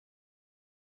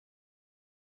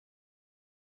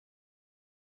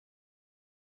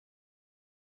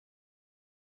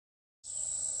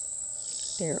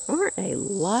There aren't a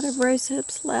lot of rose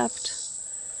hips left.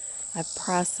 I've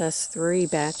processed 3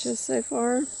 batches so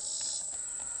far.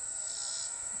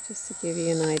 Just to give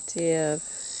you an idea of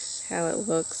how it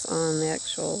looks on the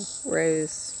actual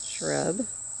rose shrub.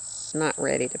 Not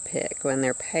ready to pick. When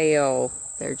they're pale,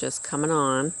 they're just coming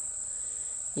on.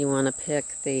 You want to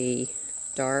pick the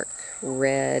dark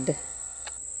red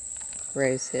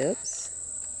rose hips.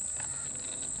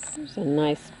 There's a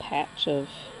nice patch of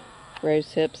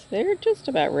rose hips. They're just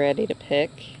about ready to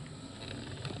pick.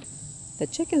 The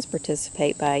chickens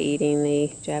participate by eating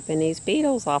the Japanese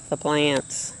beetles off the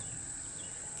plants.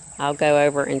 I'll go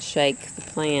over and shake the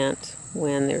plant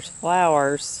when there's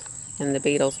flowers and the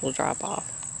beetles will drop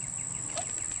off.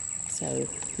 So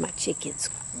my chicken's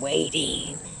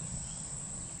waiting.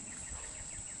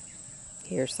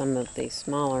 Here's some of the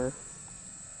smaller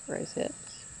rose hips.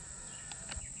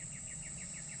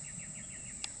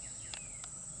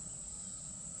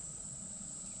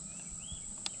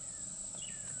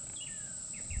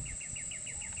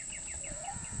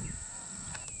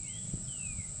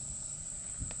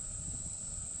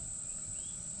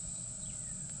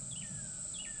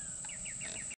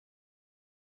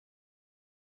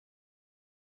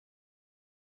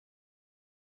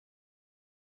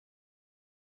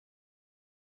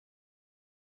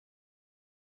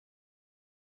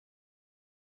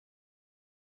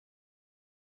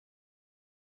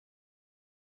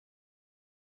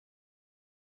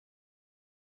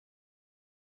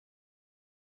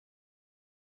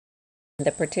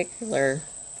 The particular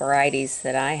varieties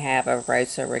that I have of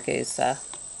Rosa Rugosa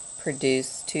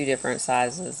produce 2 different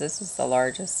sizes. This is the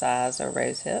largest size of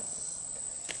rose hip,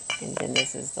 and then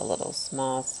this is the little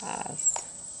small size.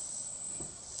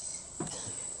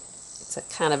 It's a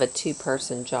kind of a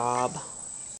 2-person job.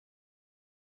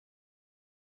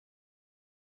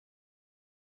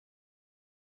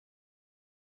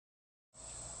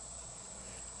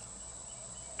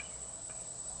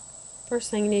 First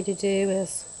thing you need to do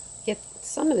is get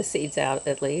some of the seeds out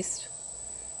at least.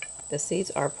 The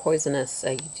seeds are poisonous, so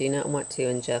you do not want to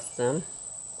ingest them.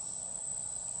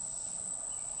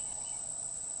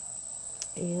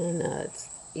 And it's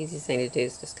the easiest thing to do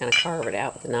is just kind of carve it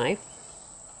out with a knife.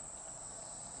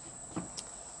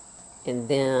 And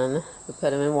then we put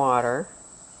them in water.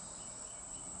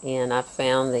 And I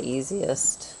found the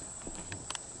easiest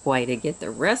way to get the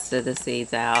rest of the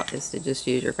seeds out is to just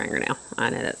use your fingernail.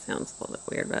 I know that sounds a little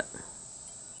bit weird, but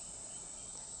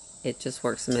it just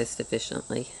works the most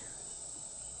efficiently.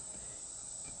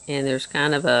 And there's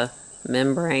kind of a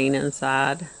membrane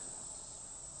inside,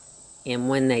 and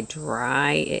when they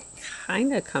dry it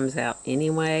kind of comes out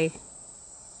anyway,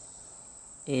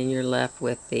 and you're left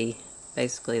with the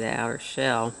basically the outer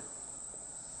shell.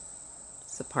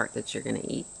 It's the part that you're going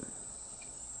to eat.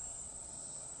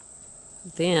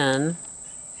 Then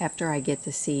after I get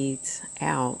the seeds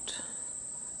out,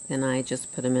 then I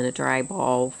just put them in a dry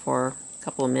bowl for a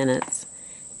couple of minutes,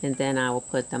 and then I will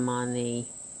put them on the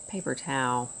paper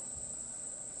towel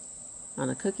on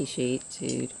a cookie sheet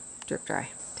to drip dry.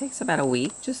 It takes about a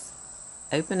week, just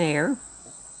open air.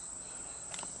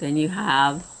 Then you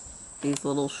have these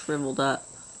little shriveled up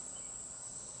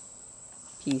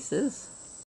pieces.